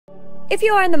If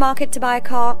you are in the market to buy a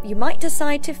car, you might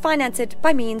decide to finance it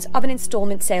by means of an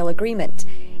installment sale agreement.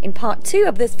 In part 2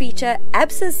 of this feature,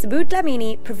 Absa's Sbu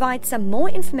Dhlamini provides some more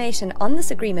information on this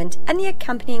agreement and the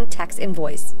accompanying tax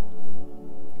invoice.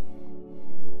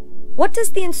 What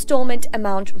does the installment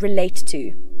amount relate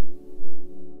to?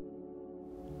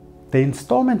 The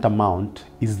installment amount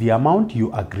is the amount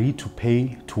you agree to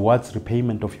pay towards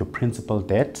repayment of your principal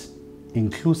debt,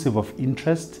 inclusive of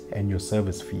interest and your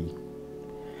service fee.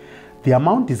 The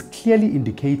amount is clearly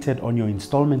indicated on your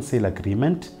installment sale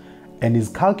agreement and is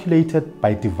calculated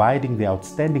by dividing the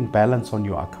outstanding balance on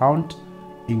your account,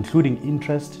 including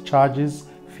interest, charges,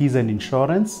 fees and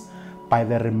insurance, by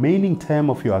the remaining term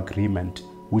of your agreement,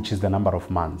 which is the number of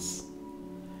months.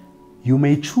 You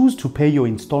may choose to pay your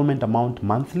installment amount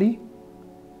monthly,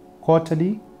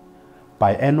 quarterly,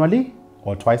 biannually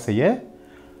or twice a year,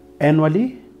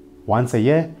 annually, once a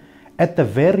year, at the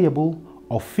variable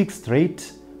or fixed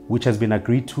rate which has been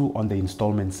agreed to on the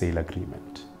installment sale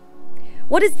agreement.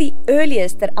 What is the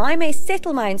earliest that I may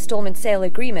settle my installment sale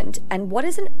agreement, and what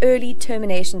is an early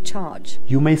termination charge?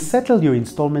 You may settle your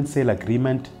installment sale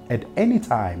agreement at any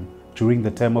time during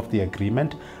the term of the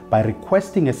agreement by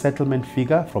requesting a settlement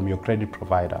figure from your credit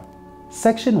provider.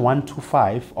 Section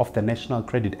 125 of the National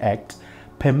Credit Act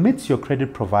permits your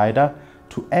credit provider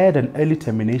to add an early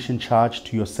termination charge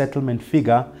to your settlement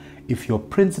figure if your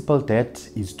principal debt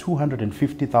is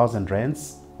 250,000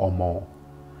 rands or more.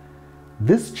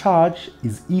 This charge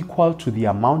is equal to the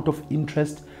amount of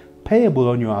interest payable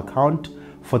on your account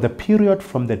for the period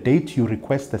from the date you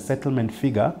request the settlement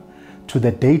figure to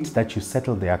the date that you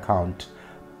settle the account,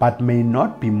 but may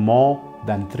not be more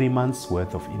than 3 months'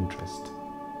 worth of interest.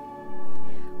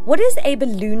 What is a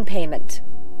balloon payment?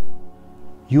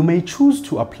 You may choose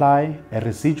to apply a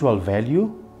residual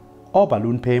value or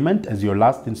balloon payment as your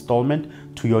last installment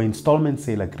to your installment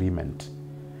sale agreement.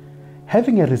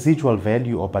 Having a residual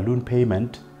value or balloon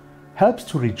payment helps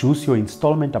to reduce your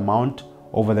installment amount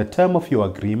over the term of your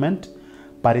agreement,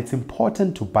 but it's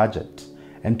important to budget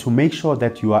and to make sure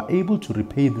that you are able to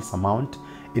repay this amount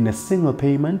in a single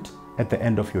payment at the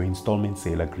end of your installment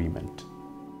sale agreement.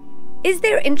 Is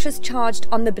there interest charged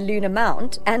on the balloon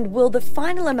amount, and will the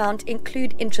final amount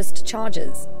include interest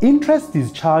charges? Interest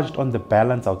is charged on the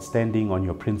balance outstanding on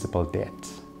your principal debt,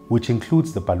 which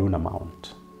includes the balloon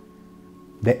amount.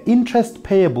 The interest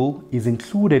payable is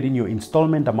included in your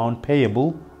installment amount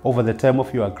payable over the term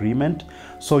of your agreement,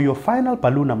 so your final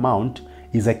balloon amount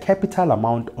is a capital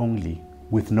amount only,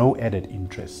 with no added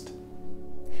interest.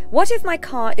 What if my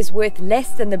car is worth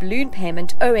less than the balloon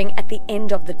payment owing at the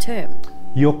end of the term?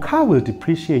 Your car will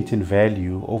depreciate in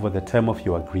value over the term of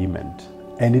your agreement,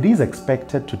 and it is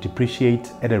expected to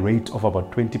depreciate at a rate of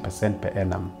about 20% per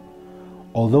annum,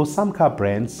 although some car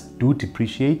brands do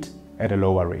depreciate at a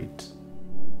lower rate.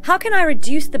 How can I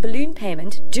reduce the balloon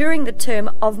payment during the term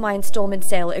of my installment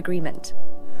sale agreement?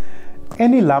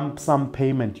 Any lump sum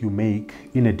payment you make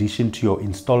in addition to your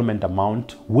installment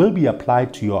amount will be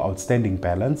applied to your outstanding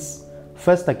balance,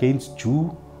 first against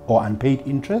due or unpaid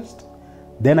interest,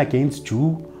 then against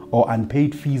due or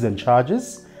unpaid fees and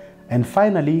charges, and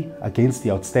finally against the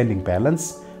outstanding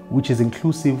balance, which is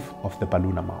inclusive of the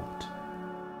balloon amount.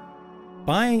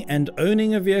 Buying and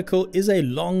owning a vehicle is a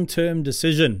long-term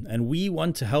decision, and we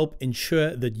want to help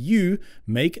ensure that you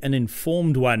make an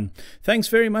informed one. Thanks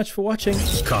very much for watching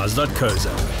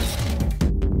Cars.co.za.